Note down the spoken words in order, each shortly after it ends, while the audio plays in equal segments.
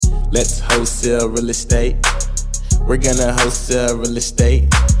Let's wholesale real estate. We're gonna wholesale real estate.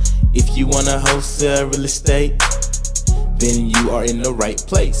 If you wanna wholesale real estate, then you are in the right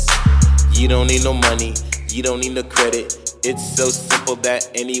place. You don't need no money, you don't need no credit. It's so simple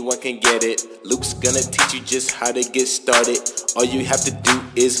that anyone can get it. Luke's gonna teach you just how to get started. All you have to do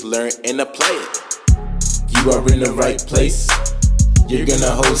is learn and apply it. You are in the right place. You're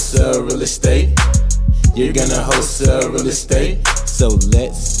gonna wholesale real estate. You're gonna wholesale real estate. So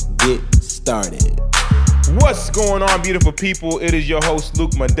let's get started. What's going on, beautiful people? It is your host,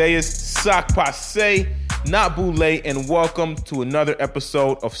 Luke Madeus, Sac Passe, not Boulay, and welcome to another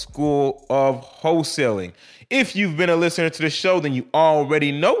episode of School of Wholesaling. If you've been a listener to the show, then you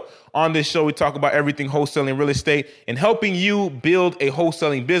already know. On this show, we talk about everything wholesaling real estate and helping you build a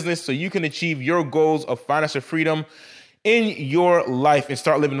wholesaling business so you can achieve your goals of financial freedom in your life and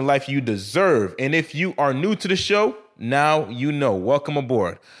start living the life you deserve. And if you are new to the show, now you know. Welcome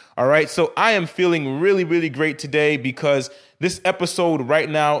aboard. All right, so I am feeling really, really great today because this episode right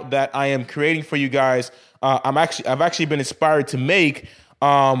now that I am creating for you guys, I've actually been inspired to make.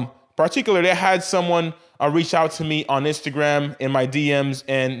 Particularly, I had someone reach out to me on Instagram in my DMs,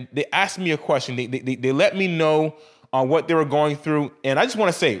 and they asked me a question. They let me know what they were going through, and I just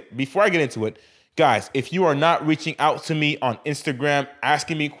want to say before I get into it, guys, if you are not reaching out to me on Instagram,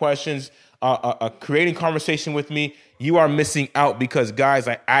 asking me questions, creating conversation with me, you are missing out because, guys,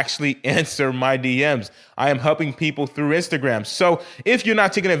 I actually answer my DMs. I am helping people through Instagram. So if you're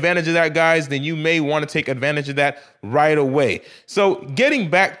not taking advantage of that, guys, then you may want to take advantage of that right away. So getting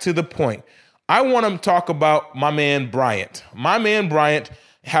back to the point, I want to talk about my man Bryant. My man Bryant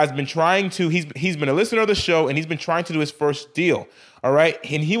has been trying to, he's been a listener of the show, and he's been trying to do his first deal. All right.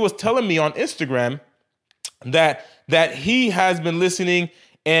 And he was telling me on Instagram that he has been listening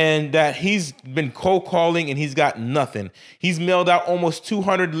and that he's been cold calling and he's got nothing. He's mailed out almost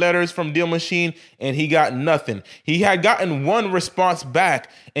 200 letters from Deal Machine and he got nothing. He had gotten one response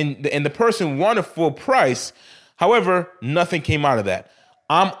back and the person wanted full price. However, nothing came out of that.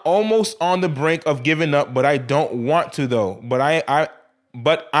 I'm almost on the brink of giving up, but I don't want to though. But I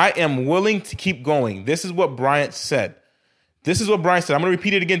am willing to keep going. This is what Bryant said. I'm going to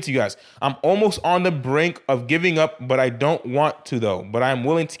repeat it again to you guys. I'm almost on the brink of giving up, but I don't want to though. But I'm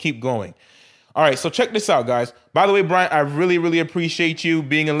willing to keep going. All right, so check this out, guys. By the way, Bryant, I really, really appreciate you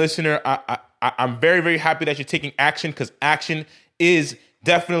being a listener. I'm very, very happy that you're taking action because action is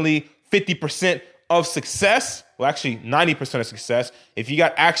definitely 50% of success. Well, actually 90% of success. If you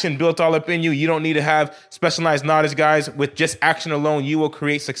got action built all up in you, you don't need to have specialized knowledge, guys. With just action alone, you will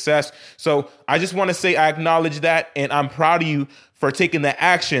create success. So I just want to say I acknowledge that, and I'm proud of you for taking that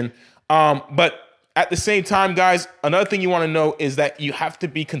action. But at the same time, guys, another thing you want to know is that you have to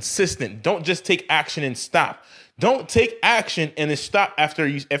be consistent. Don't just take action and stop. Don't take action and then stop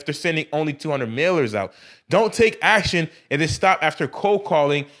after sending only 200 mailers out. Don't take action and then stop after cold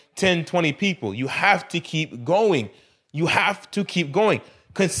calling 10, 20 people. You have to keep going.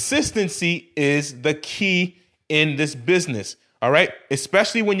 Consistency is the key in this business. All right.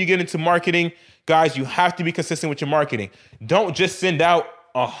 Especially when you get into marketing, guys, you have to be consistent with your marketing. Don't just send out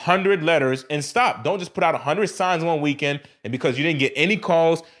 100 letters and stop. Don't just put out 100 signs one weekend. And because you didn't get any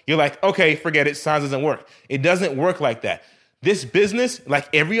calls, you're like, okay, forget it. Signs doesn't work. It doesn't work like that. This business, like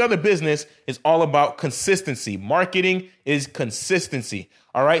every other business, is all about consistency. Marketing is consistency.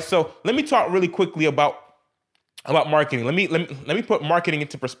 All right. So let me talk really quickly about marketing. Let me put marketing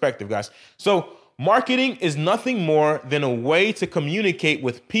into perspective, guys. So marketing is nothing more than a way to communicate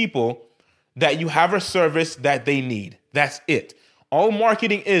with people that you have a service that they need. That's it. All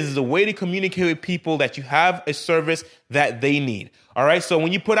marketing is a way to communicate with people that you have a service that they need. All right. So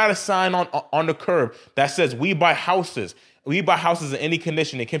when you put out a sign on the curb that says we buy houses in any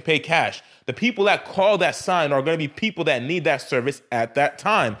condition, they can pay cash. The people that call that sign are going to be people that need that service at that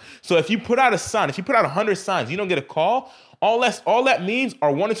time. So if you put out a sign, if you put out 100 signs, you don't get a call. All that means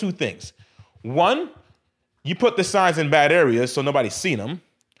are one of two things. One, you put the signs in bad areas so nobody's seen them.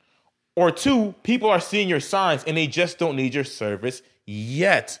 Or two, people are seeing your signs and they just don't need your service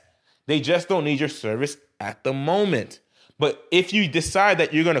yet. They just don't need your service at the moment. But if you decide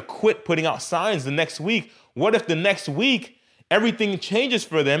that you're going to quit putting out signs the next week, what if the next week everything changes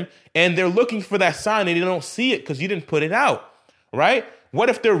for them and they're looking for that sign and they don't see it because you didn't put it out, right? What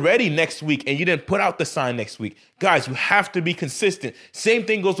if they're ready next week and you didn't put out the sign next week? Guys, you have to be consistent. Same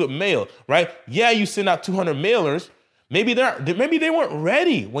thing goes with mail, right? Yeah, you send out 200 mailers. Maybe they weren't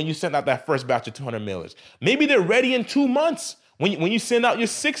ready when you sent out that first batch of 200 mailers. Maybe they're ready in 2 months When you send out your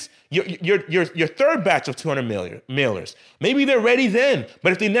third batch of 200 mailers, maybe they're ready then.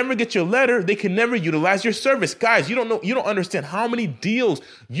 But if they never get your letter, they can never utilize your service. Guys, you don't understand how many deals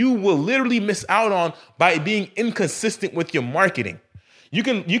you will literally miss out on by being inconsistent with your marketing. You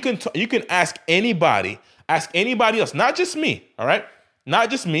can ask anybody else, not just me, all right? Not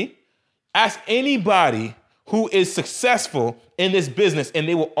just me. Ask anybody who is successful in this business, and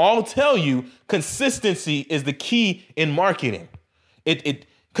they will all tell you consistency is the key in marketing.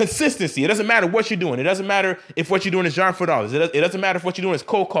 Consistency. It doesn't matter what you're doing. It doesn't matter if what you're doing is jarring for dollars. It doesn't matter if what you're doing is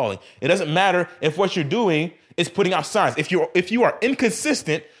cold calling. It doesn't matter if what you're doing is putting out signs. If you are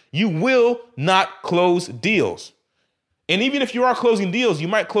inconsistent, you will not close deals. And even if you are closing deals, you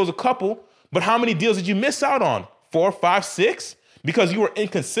might close a couple, but how many deals did you miss out on? 4, 5, 6? Because you were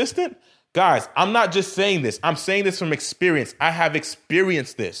inconsistent? Guys, I'm not just saying this. I'm saying this from experience. I have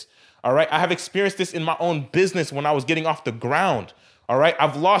experienced this. All right. I have experienced this in my own business when I was getting off the ground. All right. I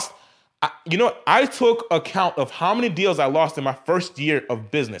took account of how many deals I lost in my first year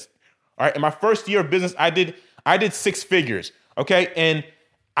of business. All right. In my first year of business, I did 6 figures. Okay. And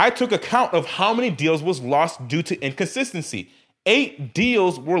I took account of how many deals was lost due to inconsistency. 8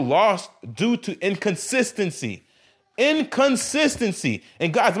 deals were lost due to inconsistency. Inconsistency.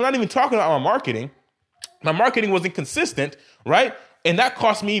 And guys, I'm not even talking about my marketing. My marketing wasn't consistent, right? And that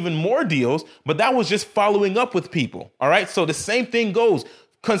cost me even more deals, but that was just following up with people. All right. So the same thing goes.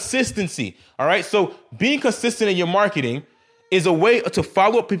 Consistency. All right. So being consistent in your marketing is a way to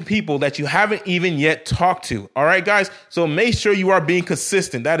follow up with people that you haven't even yet talked to. All right, guys. So make sure you are being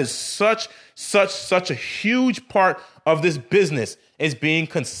consistent. That is such a huge part of this business, is being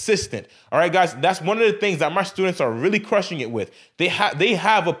consistent. All right, guys, that's one of the things that my students are really crushing it with. They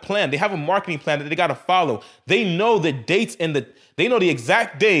have a plan. They have a marketing plan that they got to follow. They know the dates they know the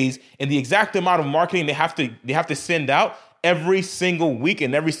exact days and the exact amount of marketing they have to send out every single week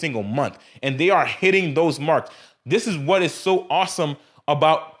and every single month. And they are hitting those marks. This is what is so awesome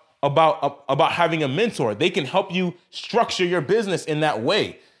about having a mentor. They can help you structure your business in that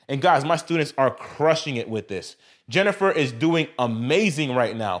way. And guys, my students are crushing it with this. Jennifer is doing amazing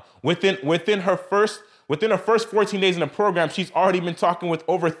right now. Within her first 14 days in the program, she's already been talking with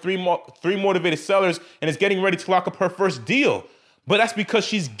over three motivated sellers and is getting ready to lock up her first deal. But that's because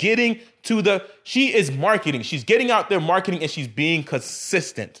she is marketing. She's getting out there marketing and she's being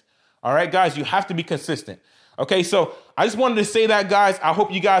consistent. All right, guys, you have to be consistent. Okay, so I just wanted to say that, guys. I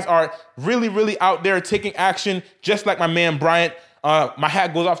hope you guys are really, really out there taking action, just like my man Bryant. My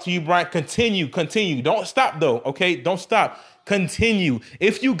hat goes off to you, Bryant. Continue. Don't stop, though, okay? Don't stop. Continue.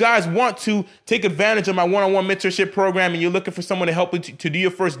 If you guys want to take advantage of my one-on-one mentorship program and you're looking for someone to help you to do your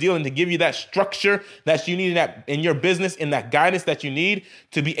first deal and to give you that structure that you need in your business and that guidance that you need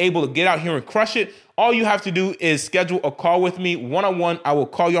to be able to get out here and crush it, all you have to do is schedule a call with me one-on-one. I will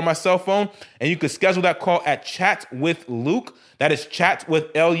call you on my cell phone, and you can schedule that call at Chat with Luke. That is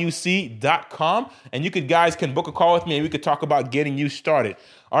chatwithluc.com. And you guys can book a call with me and we could talk about getting you started.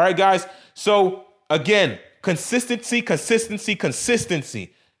 All right, guys. So again, consistency.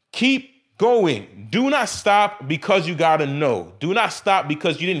 Keep going. Do not stop because you got to know. Do not stop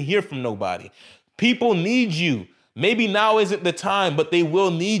because you didn't hear from nobody. People need you. Maybe now isn't the time, but they will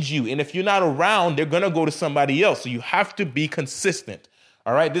need you. And if you're not around, they're going to go to somebody else. So you have to be consistent.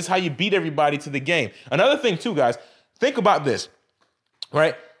 All right. This is how you beat everybody to the game. Another thing too, guys, think about this,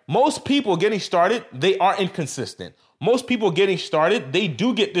 right? Most people getting started, they are inconsistent. Most people getting started, they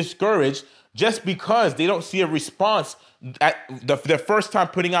do get discouraged just because they don't see a response at their first time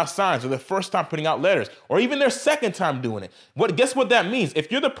putting out signs or their first time putting out letters or even their second time doing it. Guess what that means?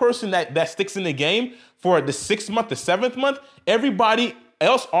 If you're the person that sticks in the game for the 6th month, the 7th month, everybody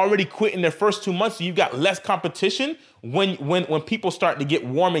else already quit in their first 2 months. So you've got less competition when people start to get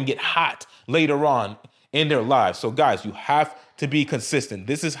warm and get hot later on in their lives. So guys, you have to be consistent.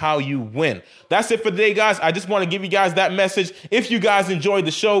 This is how you win. That's it for today, guys. I just want to give you guys that message. If you guys enjoyed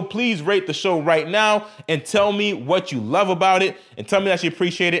the show, please rate the show right now and tell me what you love about it and tell me that you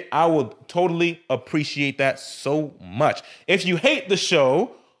appreciate it. I will totally appreciate that so much. If you hate the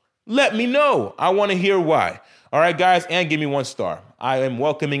show, let me know. I want to hear why. All right, guys, and give me 1 star. I am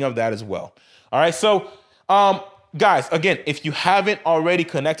welcoming of that as well. All right, so guys, again, if you haven't already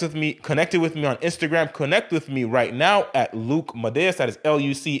connected with me on Instagram, connect with me right now at Luke Madeus. That is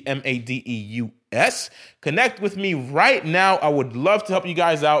LucMadeus. Connect with me right now. I would love to help you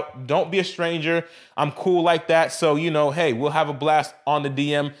guys out. Don't be a stranger. I'm cool like that. So, hey, we'll have a blast on the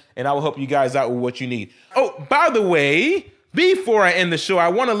DM and I will help you guys out with what you need. Oh, by the way, before I end the show, I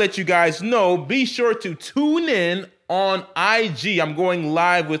want to let you guys know, be sure to tune in on IG. I'm going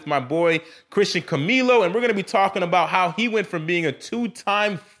live with my boy Christian Camilo, and we're going to be talking about how he went from being a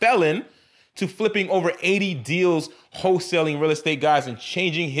 2-time felon to flipping over 80 deals, wholesaling real estate, guys, and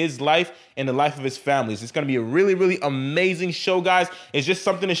changing his life and the life of his families. It's going to be a really, really amazing show, guys. It's just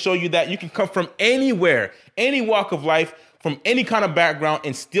something to show you that you can come from anywhere, any walk of life, from any kind of background,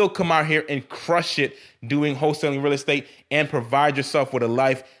 and still come out here and crush it doing wholesaling real estate and provide yourself with a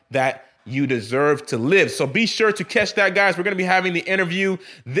life that you deserve to live. So be sure to catch that, guys. We're going to be having the interview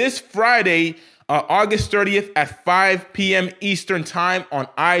this Friday, August 30th at 5 p.m. Eastern time on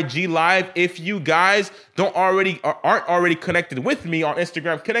IG Live. If you guys aren't already connected with me on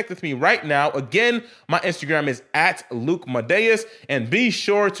Instagram, connect with me right now. Again, my Instagram is @LukeMadeus, and be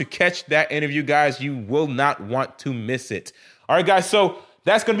sure to catch that interview, guys. You will not want to miss it. All right, guys. So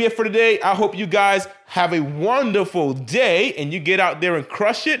that's going to be it for today. I hope you guys have a wonderful day and you get out there and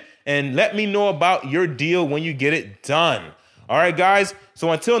crush it, and let me know about your deal when you get it done. All right, guys.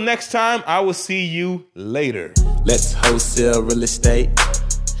 So until next time, I will see you later. Let's wholesale real estate.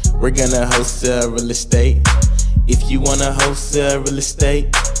 We're gonna wholesale real estate. If you wanna wholesale real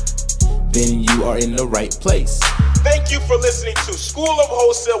estate, then you are in the right place. Thank you for listening to School of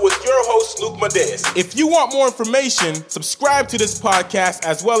Wholesale with your host, Luke Madeus. If you want more information, subscribe to this podcast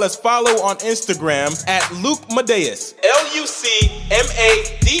as well as follow on Instagram @Luke Madeus. LucMadeus.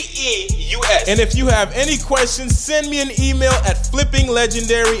 And if you have any questions, send me an email at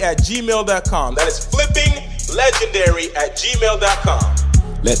flippinglegendary@gmail.com. That is flippinglegendary@gmail.com.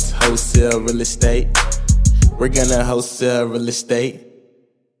 Let's wholesale real estate. We're gonna wholesale real estate.